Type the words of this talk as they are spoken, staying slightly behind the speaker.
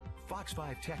Fox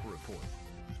 5 Tech Report,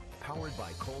 powered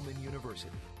by Coleman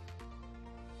University.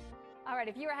 All right,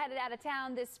 if you are headed out of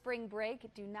town this spring break,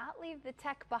 do not leave the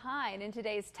tech behind. In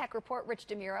today's Tech Report, Rich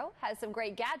DeMuro has some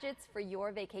great gadgets for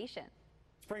your vacation.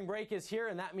 Spring break is here,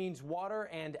 and that means water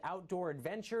and outdoor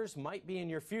adventures might be in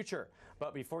your future.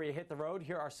 But before you hit the road,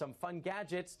 here are some fun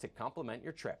gadgets to complement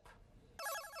your trip.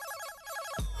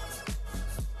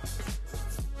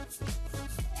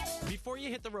 Before you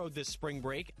hit the road this spring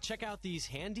break, check out these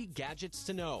handy gadgets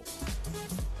to know.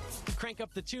 Crank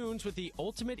up the tunes with the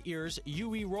Ultimate Ears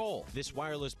UE Roll. This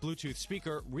wireless Bluetooth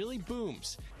speaker really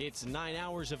booms. Its 9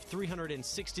 hours of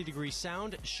 360-degree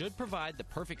sound should provide the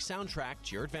perfect soundtrack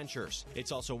to your adventures.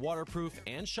 It's also waterproof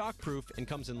and shockproof and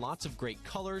comes in lots of great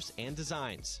colors and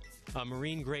designs. A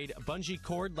marine-grade bungee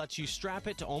cord lets you strap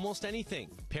it to almost anything.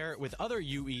 Pair it with other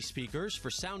UE speakers for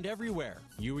sound everywhere.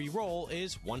 UE Roll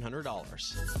is $100.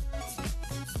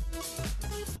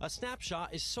 A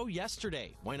snapshot is so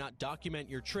yesterday. Why not document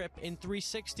your trip in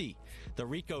 360? The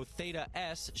Ricoh Theta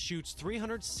S shoots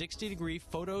 360-degree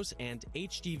photos and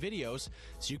HD videos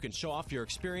so you can show off your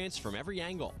experience from every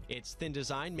angle. Its thin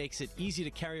design makes it easy to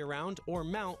carry around or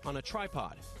mount on a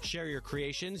tripod. Share your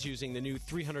creations using the new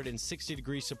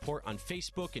 360-degree support on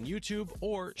Facebook and YouTube,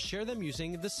 or share them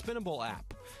using the Spinnable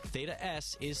app. Theta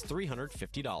S is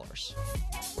 $350.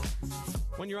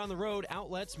 When you're on the road,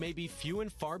 outlets may be few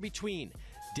and far between.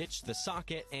 Ditch the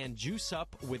socket and juice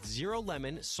up with Zero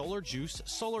Lemon Solar Juice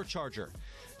Solar Charger.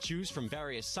 Choose from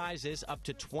various sizes up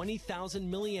to 20,000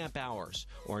 milliamp hours,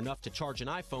 or enough to charge an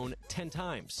iPhone 10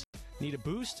 times. Need a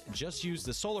boost? Just use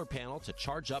the solar panel to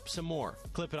charge up some more.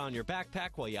 Clip it on your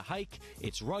backpack while you hike.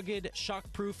 It's rugged,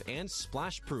 shockproof, and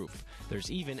splashproof. There's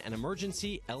even an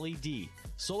emergency LED.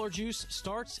 Solar Juice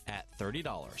starts at $30.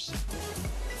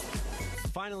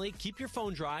 Finally, keep your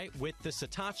phone dry with the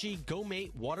Hitachi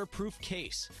GoMate waterproof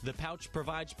case. The pouch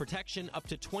provides protection up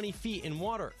to 20 feet in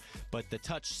water, but the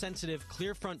touch-sensitive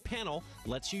clear front panel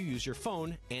lets you use your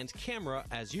phone and camera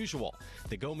as usual.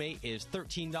 The GoMate is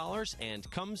 $13 and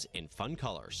comes in fun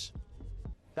colors.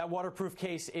 That waterproof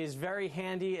case is very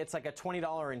handy. It's like a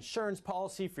 $20 insurance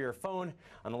policy for your phone.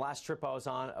 On the last trip I was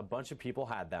on, a bunch of people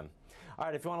had them. All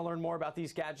right, if you want to learn more about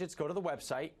these gadgets, go to the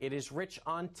website. It is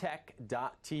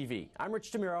richontech.tv. I'm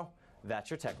Rich DeMuro. That's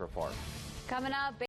your Tech Report. Coming up.